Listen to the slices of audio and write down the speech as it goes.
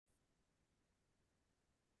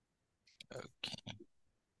Okay.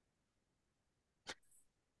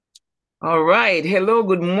 All right. Hello.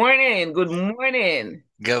 Good morning. Good morning.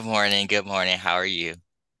 Good morning. Good morning. How are you?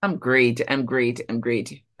 I'm great. I'm great. I'm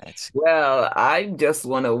great. That's Well, I just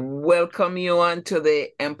want to welcome you on to the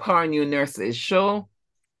Empower New Nurses show.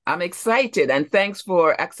 I'm excited and thanks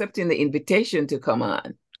for accepting the invitation to come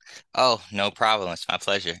on. Oh, no problem. It's my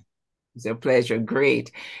pleasure. It's a pleasure.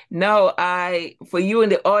 Great. Now, for you in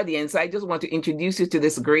the audience, I just want to introduce you to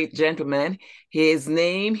this great gentleman. His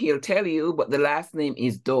name, he'll tell you, but the last name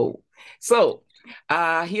is Doe. So,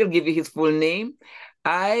 he'll give you his full name.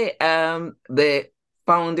 I am the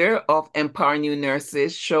founder of Empower New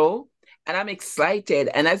Nurses show, and I'm excited.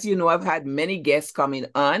 And as you know, I've had many guests coming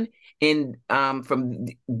on in from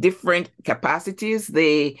different capacities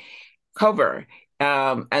they cover.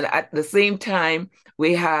 And at the same time,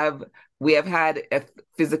 we have we have had a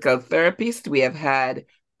physical therapist, we have had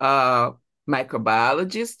a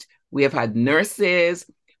microbiologist, we have had nurses,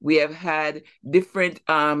 we have had different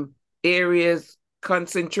areas,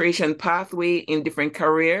 concentration pathway in different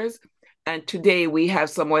careers. And today we have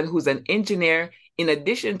someone who's an engineer. In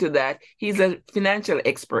addition to that, he's a financial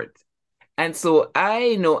expert. And so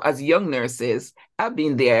I know as young nurses, I've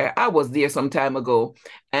been there. I was there some time ago,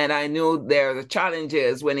 and I know there are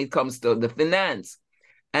challenges when it comes to the finance.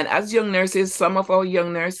 And as young nurses, some of our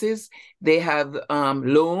young nurses, they have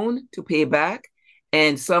loan to pay back,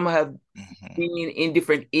 and some have Hmm. been in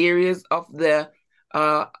different areas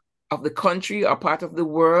uh, of the country or part of the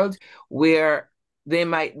world where they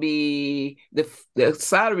might be the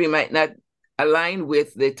salary might not align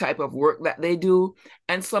with the type of work that they do,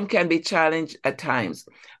 and some can be challenged at times.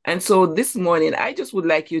 And so this morning, I just would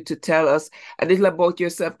like you to tell us a little about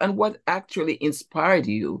yourself and what actually inspired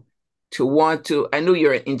you to want to. I know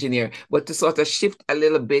you're an engineer, but to sort of shift a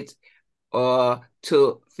little bit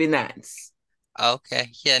to finance. Okay.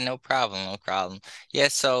 Yeah, no problem. No problem. Yeah,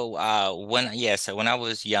 so when I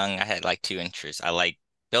was young, I had like two interests. I like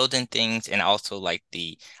building things and also like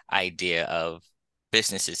the idea of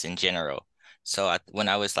businesses in general. When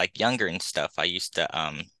I was like younger and stuff, I used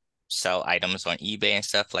to sell items on eBay and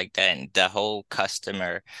stuff like that. And the whole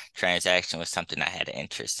customer transaction was something I had an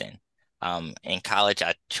interest in. In college,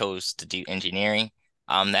 I chose to do engineering.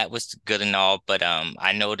 That was good and all, but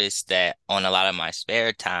I noticed that on a lot of my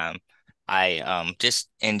spare time, I just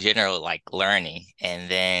in general like learning. And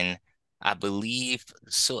then I believe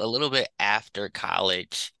so a little bit after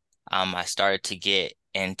college, I started to get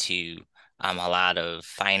into a lot of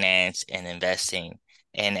finance and investing.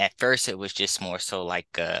 And at first it was just more so like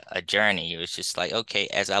a journey. It was just like, okay,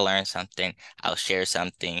 as I learn something, I'll share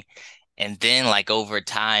something. And then like over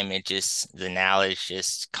time, the knowledge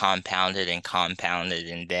just compounded and compounded.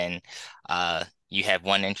 And then you have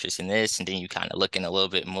one interest in this, and then you kind of look in a little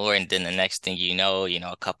bit more. And then the next thing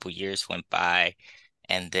a couple years went by.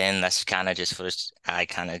 And then that's kind of just first, I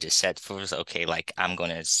kind of just set first, okay, like I'm going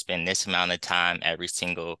to spend this amount of time every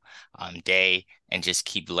single day and just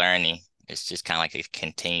keep learning. It's just kind of like a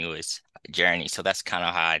continuous journey. So that's kind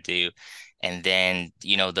of how I do. And then,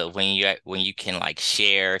 the when you can like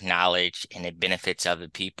share knowledge and it benefits other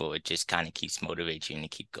people, it just kind of keeps motivating you to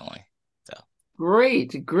keep going. So,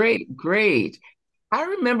 Great, great, great. I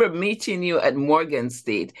remember meeting you at Morgan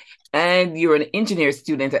State, and you were an engineer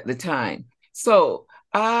student at the time. So,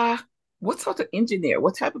 what sort of engineer,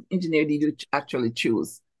 what type of engineer did you actually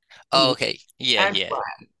choose? oh, okay. Yeah, And yeah. why?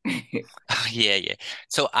 Yeah, yeah.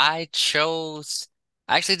 So I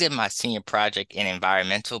actually did my senior project in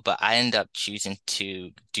environmental, but I ended up choosing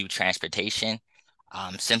to do transportation,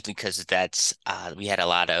 simply because we had a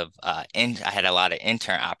lot of I had a lot of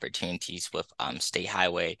intern opportunities with state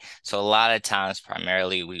highway. So a lot of times,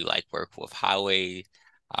 primarily, we like work with highway,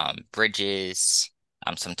 bridges,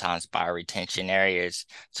 sometimes bioretention areas.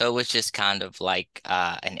 So it was just kind of like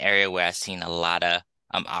an area where I seen a lot of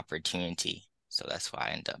opportunity. So that's why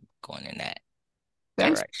I ended up going in that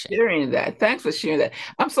Thanks direction. for sharing that. Thanks for sharing that.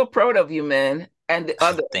 I'm so proud of you, man, and the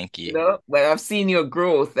others. Thank you. Well, I've seen your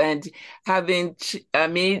growth and having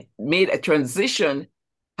made a transition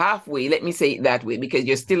halfway. Let me say it that way because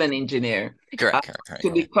you're still an engineer uh, Correct, correct, correct.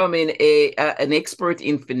 to becoming an expert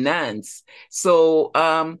in finance. So,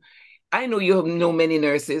 I know you know many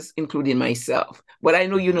nurses, including myself, but I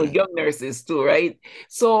know you know Hmm. young nurses too, right?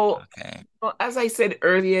 So, Okay. as I said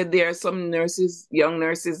earlier, there are some nurses, young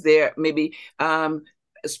nurses there, maybe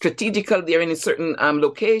strategical, they're in a certain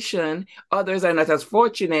location. Others are not as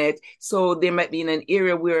fortunate. So they might be in an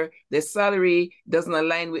area where the salary doesn't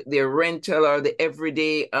align with their rental or the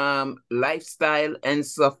everyday lifestyle and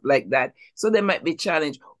stuff like that. So they might be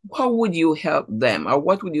challenged. How would you help them, or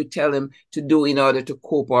what would you tell them to do in order to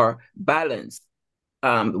cope or balance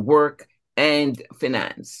work and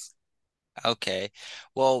finance. Okay.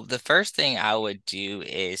 Well, the first thing I would do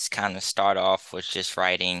is kind of start off with just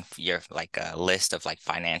writing your like a list of like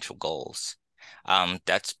financial goals.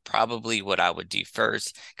 That's probably what I would do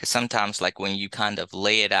first, because sometimes like when you kind of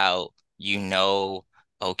lay it out,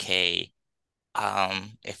 okay,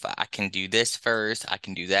 if I can do this first, I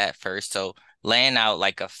can do that first. So laying out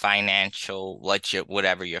like a financial,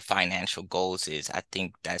 whatever your financial goals is, I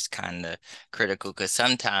think that's kind of critical because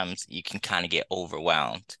sometimes you can kind of get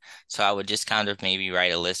overwhelmed. So I would just kind of maybe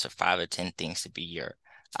write a list of 5 or 10 things to be your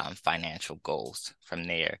financial goals from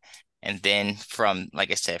there. And then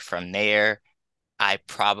like I said, from there, I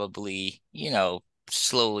probably,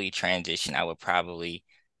 slowly transition. I would probably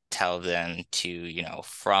tell them to,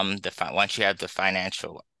 once you have the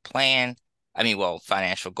financial plan, well,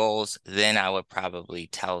 financial goals, then I would probably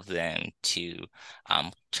tell them to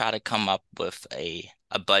try to come up with a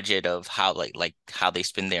budget of how like how they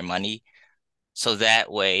spend their money. So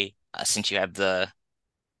that way, since you have the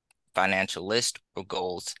financial list or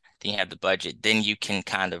goals, then you have the budget, then you can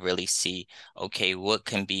kind of really see, okay, what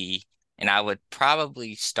can be, and I would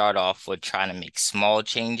probably start off with trying to make small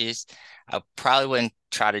changes. I probably wouldn't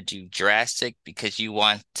try to do drastic because you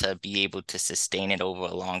want to be able to sustain it over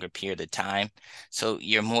a longer period of time. So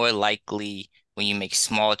you're more likely when you make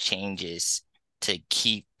small changes to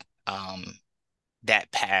keep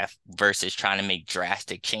that path versus trying to make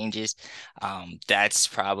drastic changes. That's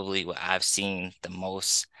probably what I've seen the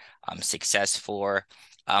most success for.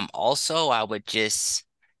 Also, I would just,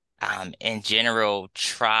 in general,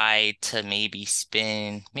 try to maybe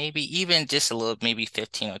spend maybe even just a little, maybe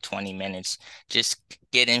 15 or 20 minutes, just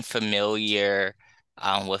getting familiar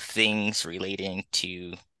with things relating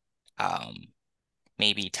to um,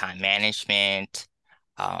 maybe time management,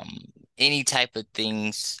 um, any type of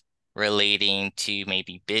things relating to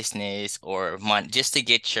maybe business or money, just to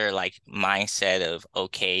get your like mindset of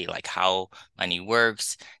okay, like how money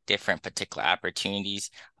works, different particular opportunities.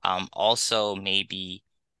 Also maybe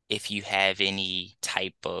if you have any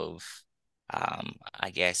type of I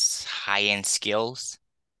guess high-end skills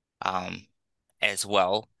um as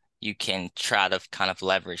well, you can try to kind of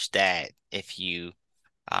leverage that if you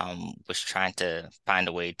was trying to find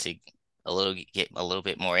a way to get a little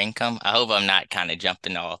bit more income. I hope I'm not kind of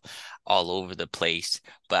jumping all over the place,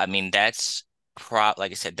 but I mean that's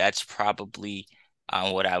like I said, that's probably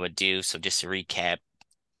what I would do. So just to recap,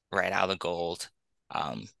 write out a gold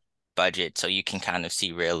um, budget so you can kind of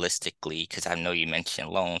see realistically, because I know you mentioned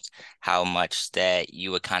loans, how much that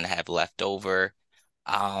you would kind of have left over.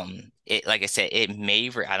 It like I said, I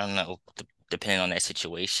don't know, depending on that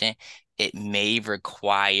situation, it may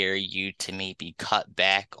require you to maybe cut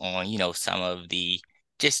back on, some of the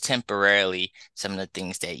just temporarily some of the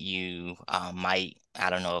things that you might, I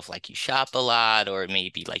don't know if like you shop a lot or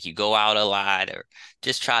maybe like you go out a lot or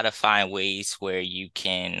just try to find ways where you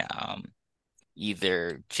can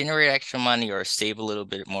either generate extra money or save a little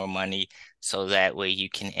bit more money so that way you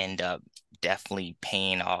can end up definitely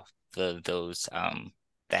paying off those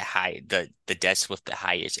the debts with the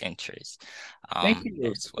highest interest Thank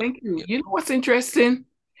you. as well. Thank you. Yep. You know what's interesting?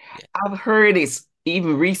 Yeah. I've heard this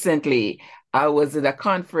even recently. I was at a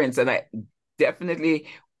conference and I definitely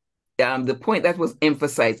the point that was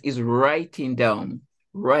emphasized is writing down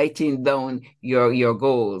your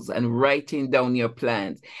goals and writing down your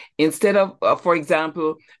plans instead of for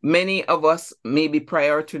example, many of us maybe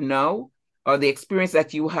prior to now or the experience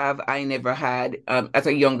that you have I never had at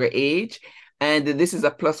a younger age, and this is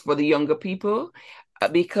a plus for the younger people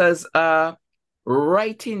because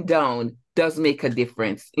writing down does make a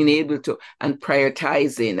difference in able to and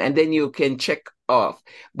prioritizing, and then you can check off.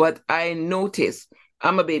 But I notice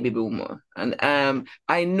I'm a baby boomer, and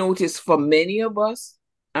I notice for many of us,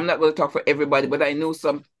 I'm not going to talk for everybody, but I know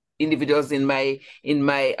some individuals in my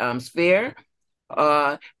sphere,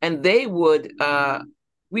 and they would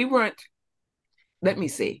we weren't, let me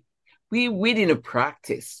say, we didn't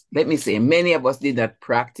practice. Let me say, many of us did not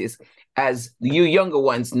practice as you younger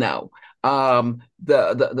ones now.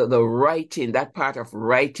 The writing, that part of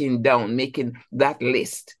writing down, making that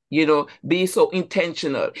list, be so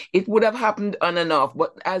intentional. It would have happened on and off,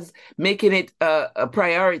 but as making it a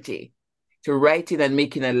priority to writing and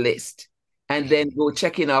making a list and then Mhm. go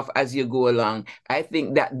checking off as you go along. I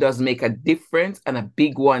think that does make a difference and a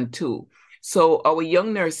big one too. So, our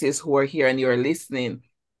young nurses who are here and you're listening,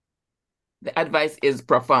 the advice is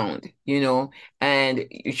profound, and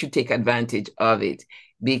you should take advantage of it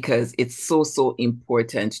because it's so, so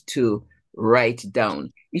important to write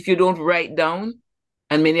down. If you don't write down,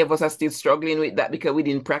 and many of us are still struggling with that because we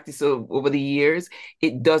didn't practice over the years,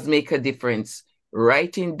 it does make a difference.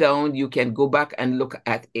 Writing down, you can go back and look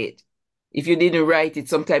at it. if you didn't write it,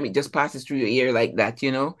 sometimes it just passes through your ear like that,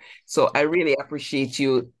 you know. So I really appreciate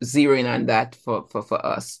you zeroing on that for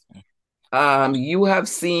us. You have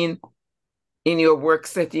seen in your work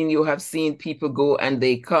setting, you have seen people go and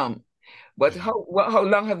they come. But Mhm. how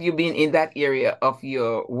long have you been in that area of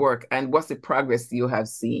your work, and what's the progress you have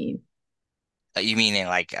seen? You mean in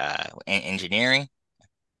like in engineering?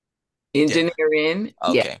 Yeah. Engineering,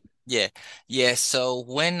 yeah. Okay. Yeah. Yeah. So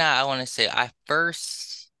when I want to say I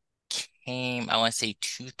first came, I want to say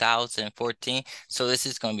 2014. So this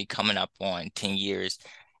is going to be coming up on 10 years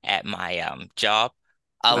at my job.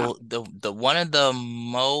 Wow. The one of the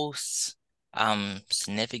most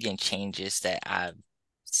significant changes that I've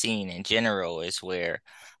seen in general is where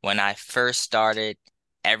when I first started,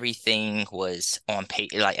 everything was on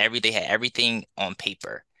paper, like they had everything on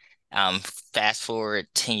paper. Fast forward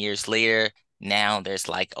 10 years later, now there's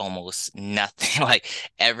like almost nothing. Like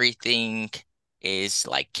everything is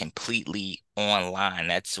like completely online.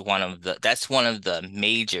 That's one of the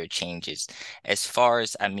major changes. As far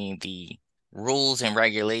as I mean the rules and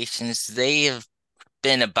regulations, they've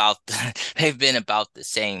been about the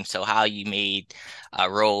same. So how you made a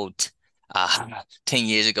road 10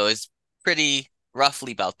 years ago is pretty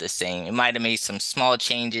roughly about the same. It might have made some small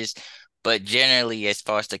changes, but generally, as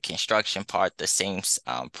far as the construction part, the same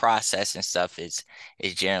process and stuff is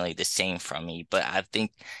generally the same from me. But I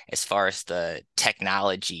think as far as the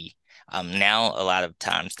technology, now a lot of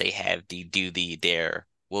times they have the do the their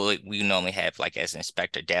well, we normally have like as an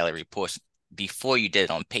inspector daily reports before you did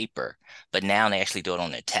it on paper, but now they actually do it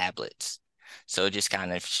on their tablets. So just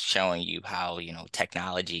kind of showing you how,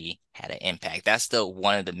 technology had an impact. That's the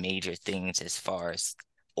one of the major things as far as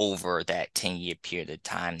over that 10-year period of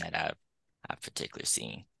time that I've particularly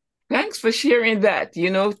seen. Thanks for sharing that. You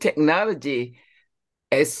know, technology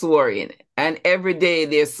is soaring, and every day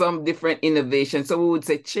there's some different innovation. So we would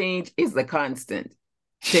say change is the constant.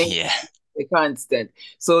 Change Yeah. is the constant.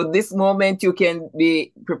 So this moment you can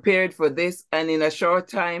be prepared for this, and in a short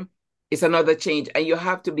time, it's another change. And you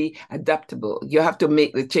have to be adaptable. You have to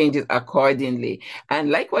make the changes accordingly.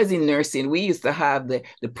 And likewise in nursing, we used to have the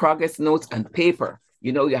progress notes on paper.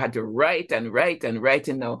 You know, you had to write and write and write.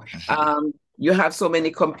 And now Mhm. you have so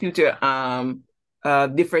many computer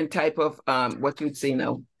different type of what you'd say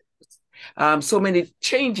now, so many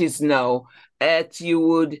changes now that you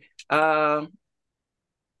would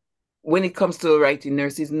when it comes to writing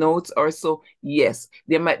nurses notes or so, yes,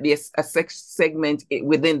 there might be a segment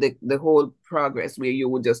within the whole progress where you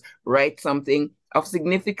would just write something of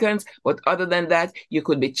significance, but other than that you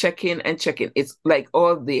could be checking and checking. It's like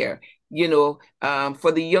all there, you know.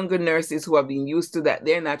 For the younger nurses who have been used to that,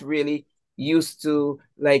 they're not really used to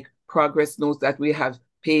like progress notes that we have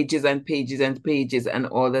pages and pages and pages and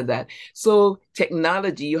all of that. So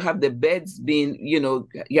technology, you have the beds being, you know,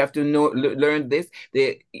 you have to know learn this,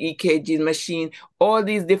 the EKG machine, all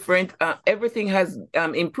these different, everything has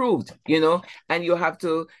improved, you know, and you have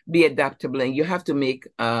to be adaptable and you have to make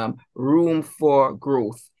room for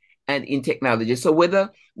growth and in technology. So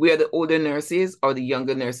whether we are the older nurses or the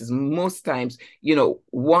younger nurses, most times, you know,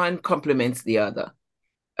 one complements the other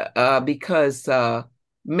because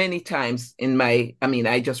many times in my, I mean,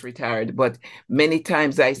 I just retired, but many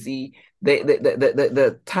times I see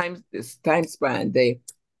the time span,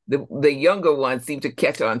 the younger ones seem to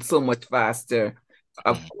catch on so much faster.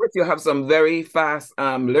 Of Mhm. course, you have some very fast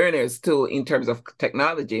learners too in terms of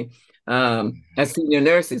technology as senior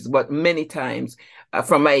nurses, but many times,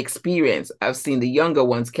 from my experience, I've seen the younger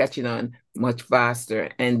ones catching on much faster,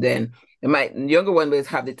 and then my younger one will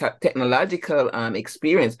have the technological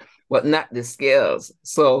experience, but not the skills.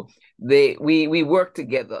 So we work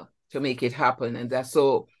together to make it happen, and that's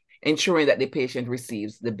so ensuring that the patient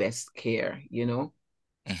receives the best care. You know.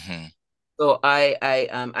 Mhm. So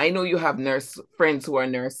I know you have nurse friends who are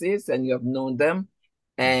nurses and you have known them,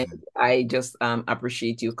 and Mhm. I just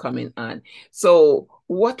appreciate you coming on. So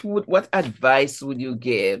what advice would you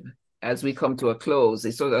give as we come to a close?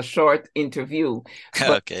 It's sort of a short interview,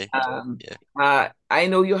 but Okay. Yeah. I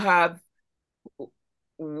know you have.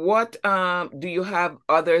 What do you have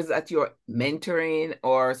others that you're mentoring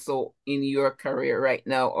or so in your career right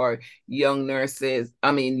now, or young nurses,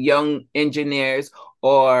 I mean young engineers,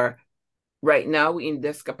 or right now in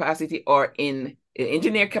this capacity or in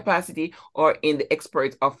engineer capacity or in the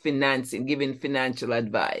expert of financing, giving financial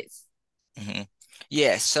advice? Mhm.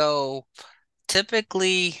 Yeah. So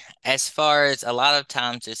typically, as far as a lot of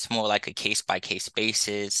times, it's more like a case by case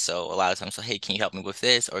basis. So a lot of times, so hey, can you help me with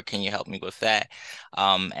this or can you help me with that?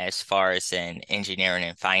 As far as in engineering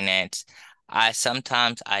and finance, I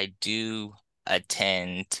do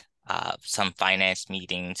attend. some finance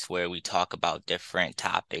meetings where we talk about different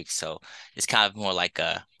topics. So it's kind of more like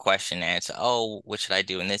a question and answer. Oh, what should I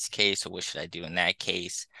do in this case, or what should I do in that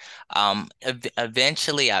case?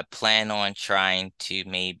 Eventually, I plan on trying to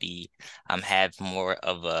maybe have more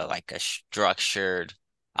of a like a structured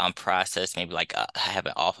process, maybe like have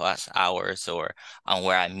an office hours or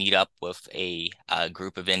where I meet up with a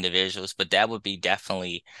group of individuals. But that would be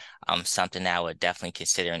definitely something that I would definitely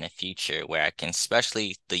consider in the future where I can,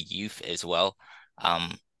 especially the youth as well,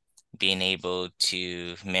 um, being able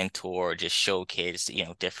to mentor, just show kids,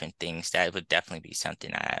 different things. That would definitely be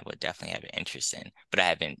something I would definitely have an interest in. But I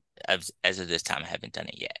haven't, as of this time, I haven't done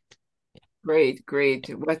it yet. Great, great.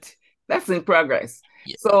 What that's in progress.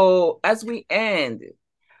 Yeah. So as we end,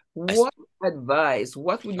 I s- what advice,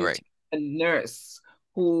 what would all you right. tell a nurse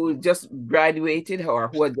who just graduated or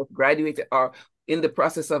who had just graduated or in the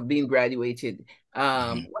process of being graduated?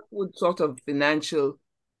 Mhm. What would sort of financial,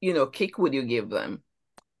 kick would you give them?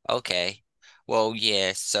 Okay. Well,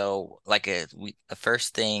 yeah, so like the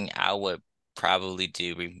first thing I would probably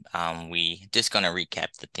do, we just gonna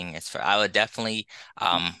recap the thing as for I would definitely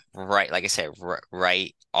write, like I said, r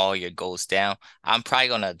write all your goals down. I'm probably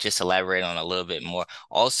gonna just elaborate on a little bit more.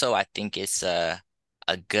 Also, I think it's a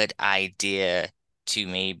good idea to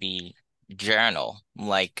maybe journal.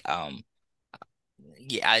 Like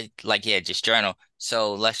yeah, yeah, just journal.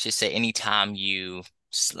 So let's just say anytime you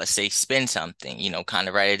let's say spend something, kind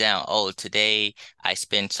of write it down. Oh, today I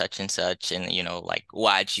spent such and such, and like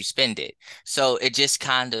why'd you spend it? So it just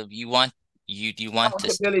kind of you want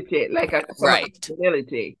to Accountability, like some right.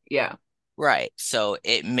 accountability. Yeah. Right. So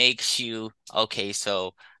it makes you, okay,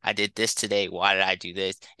 so I did this today. Why did I do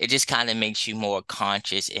this? It just kind of makes you more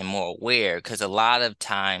conscious and more aware because a lot of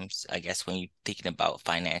times, I guess, when you're thinking about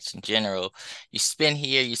finance in general, you spend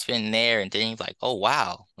here, you spend there, and then you're like, oh,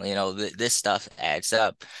 wow, th this stuff adds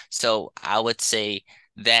up. So I would say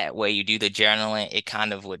that way you do the journaling, it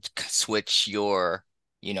kind of would switch your,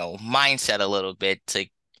 mindset a little bit to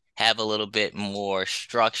have a little bit more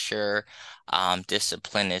structure,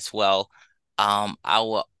 discipline as well. I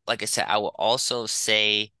will, like I said, I will also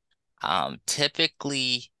say,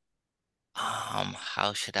 typically,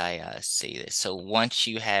 how should I say this? So once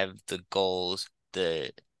you have the goals,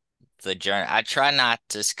 the journey. I try not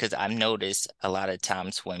to, because I've noticed a lot of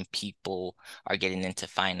times when people are getting into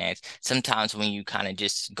finance, sometimes when you kind of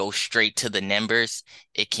just go straight to the numbers,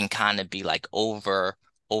 it can kind of be like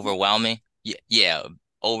overwhelming. Yeah, yeah,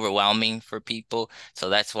 overwhelming for people. So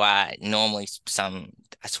that's why normally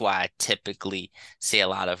that's why I typically say a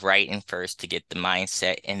lot of writing first to get the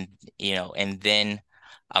mindset and then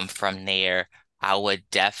from there, I would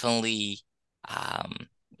definitely um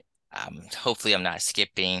hopefully I'm not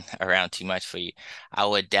skipping around too much for you. I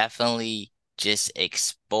would definitely just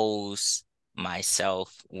expose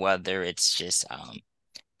myself, whether it's just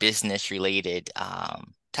business related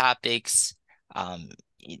topics,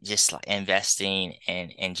 just like investing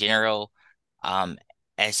in general. Um,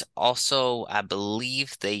 as also, I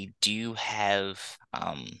believe they do have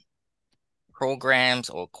programs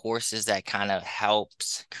or courses that kind of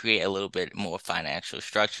helps create a little bit more financial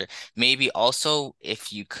structure. Maybe also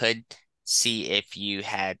if you could see if you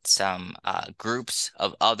had some groups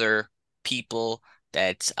of other people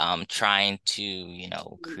that's trying to,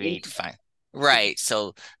 create fine. Right.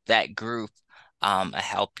 So that group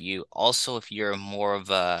help you. Also, if you're more of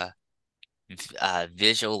a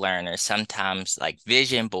visual learner, sometimes like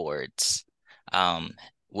vision boards um,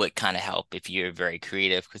 would kind of help if you're very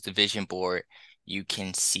creative because the vision board you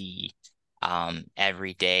can see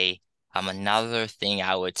every day. Another thing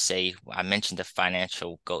I would say, I mentioned the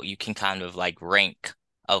financial goal. You can kind of like rank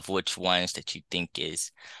of which ones that you think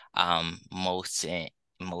is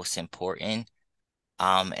most important.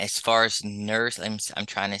 As far as nurse, I'm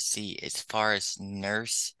trying to see as far as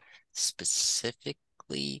nurse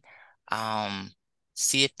specifically, um,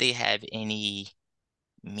 see if they have any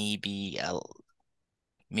maybe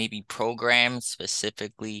maybe programs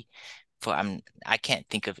specifically for I can't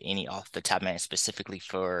think of any off the top of my head specifically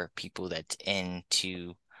for people that's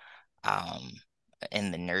into um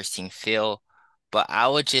in the nursing field, but I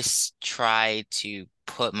would just try to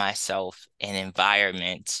put myself in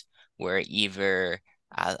environments where either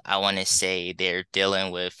I want to say they're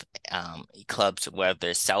dealing with clubs where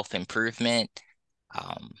there's self-improvement,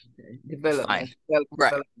 um, fine. Development,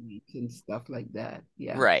 Right, self-development and stuff like that.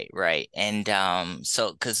 Yeah. right. And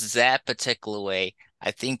so because that particular way,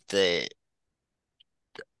 I think the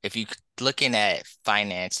if you looking at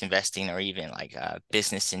finance, investing, or even like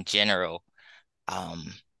business in general,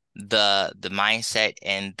 um the mindset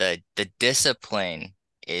and the discipline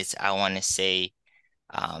is I want to say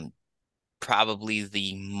um probably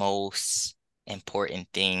the most important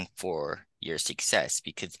thing for your success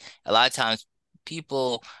because a lot of times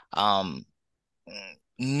people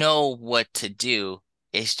know what to do.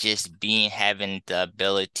 It's just being having the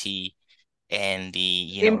ability and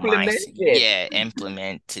the Implement mindset, it. yeah,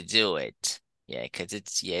 implement to do it. Yeah, because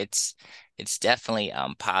it's definitely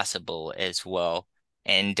possible as well.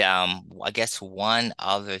 And I guess one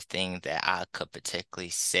other thing that I could particularly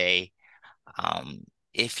say, um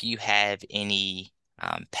if you have any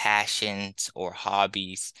passions or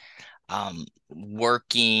hobbies,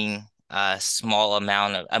 working a small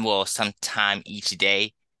amount of, well, some time each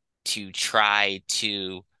day to try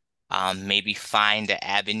to maybe find the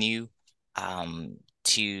avenue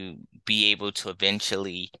to be able to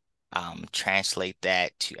eventually translate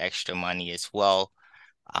that to extra money as well,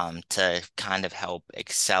 to kind of help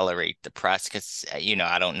accelerate the process. Because,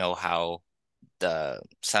 I don't know how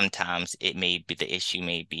sometimes it may be the issue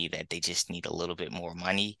may be that they just need a little bit more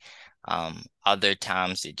money. Other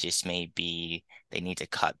times it just may be they need to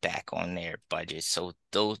cut back on their budget. So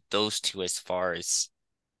those two,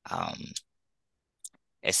 um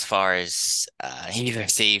either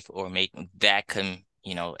save or make, that can,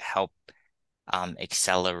 help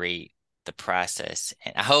accelerate the process.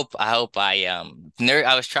 And I hope I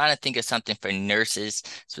was trying to think of something for nurses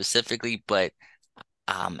specifically, but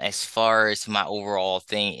as far as my overall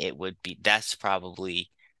thing, it would be that's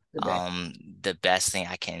probably The best. the best thing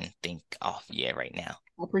I can think of, yeah, right now.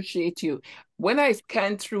 Appreciate you. When I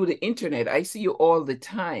scan through the internet, I see you all the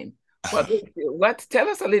time. What tell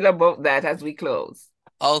us a little about that as we close.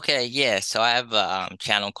 Okay, yeah. So I have a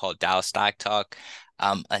channel called Dow Stock Talk.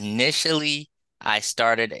 Initially, I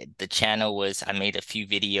started the channel was I made a few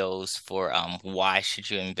videos for why should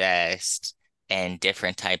you invest and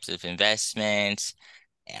different types of investments,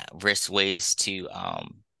 risk ways to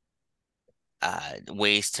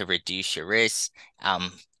reduce your risk.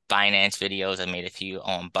 Finance videos. I made a few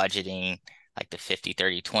on budgeting, like the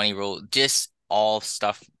 50/30/20 rule, just all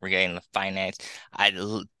stuff regarding the finance.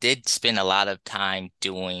 Did spend a lot of time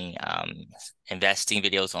doing investing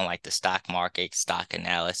videos on like the stock market, stock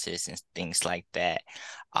analysis, and things like that.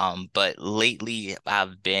 But lately,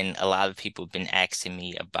 a lot of people have been asking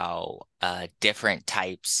me about different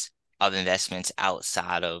types of investments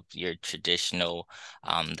outside of your traditional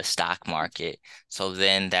the stock market. So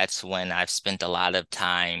then that's when I've spent a lot of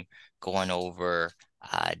time going over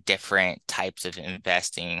different types of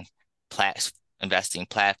plat investing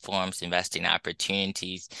platforms, investing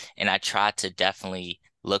opportunities, and I try to definitely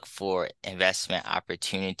look for investment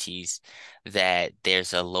opportunities that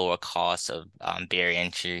there's a lower cost of barrier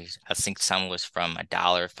entry. I think some was from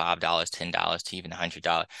 $1, $5, $10 to even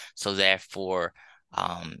 $100. So therefore,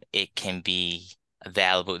 it can be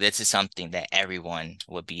available. This is something that everyone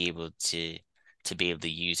would be able to be able to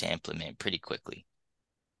use and implement pretty quickly.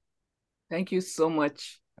 Thank you so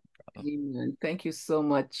much. Amen. Thank you so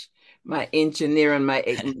much, my engineer and my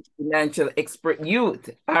financial expert youth.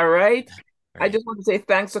 All right. I Right. just want to say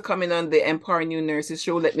thanks for coming on the Empower New Nurses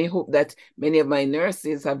show. Let me hope that many of my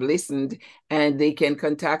nurses have listened and they can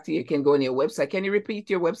contact you. You can go on your website. Can you repeat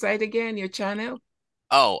your website again, your channel?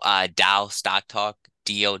 Oh, Dow Stock Talk,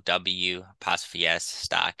 DOW apostrophe S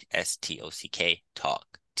stock STOCK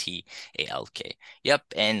talk TALK. Yep,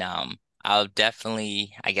 and I'll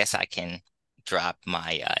definitely, I guess I can drop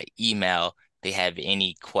my email. They have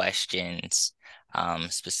any questions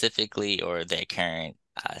specifically or their current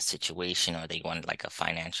situation, or they want like a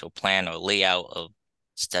financial plan or layout of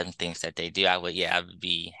certain things that they do. I would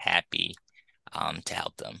be happy to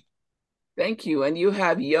help them. Thank you. And you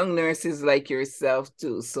have young nurses like yourself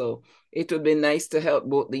too. So it would be nice to help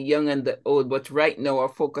both the young and the old. But right now, our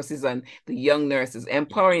focus is on the young nurses,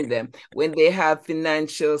 empowering them. When they have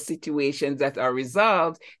financial situations that are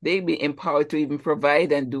resolved, they be empowered to even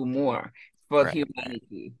provide and do more for Right, right,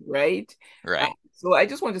 humanity, right? right. So I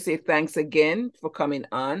just want to say thanks again for coming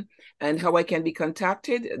on, and how I can be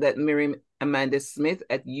contacted, that Miriam Amanda Smith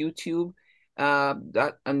at YouTube, on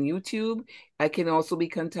YouTube. I can also be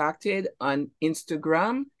contacted on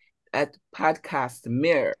Instagram at Podcast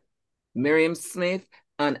Mir, Miriam Smith,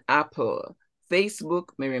 on Apple, Facebook,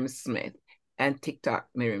 Miriam Smith, and TikTok,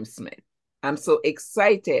 Miriam Smith. I'm so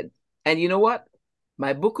excited. And you know what?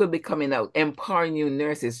 My book will be coming out, Empowering New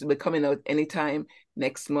Nurses. It will be coming out anytime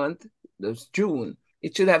next month. There's June.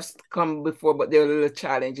 It should have come before, but there are little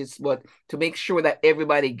challenges. But to make sure that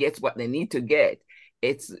everybody gets what they need to get,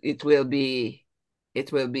 it will be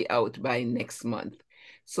out by next month.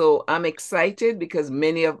 So I'm excited because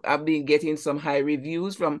I've been getting some high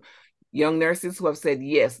reviews from young nurses who have said,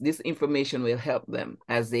 yes, this information will help them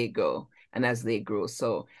as they go. and as they grow.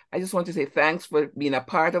 So I just want to say thanks for being a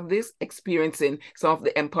part of this, experiencing some of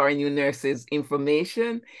the Empowering New Nurses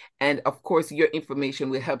information. And of course, your information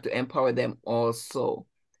will help to empower them also.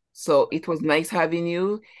 So it was nice having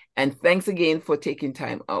you. And thanks again for taking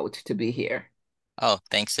time out to be here. Oh,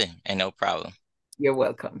 thanks, and no problem. You're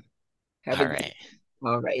welcome. Have a All good right.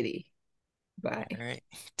 All righty. Bye. All right.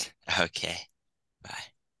 Okay.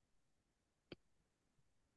 Bye.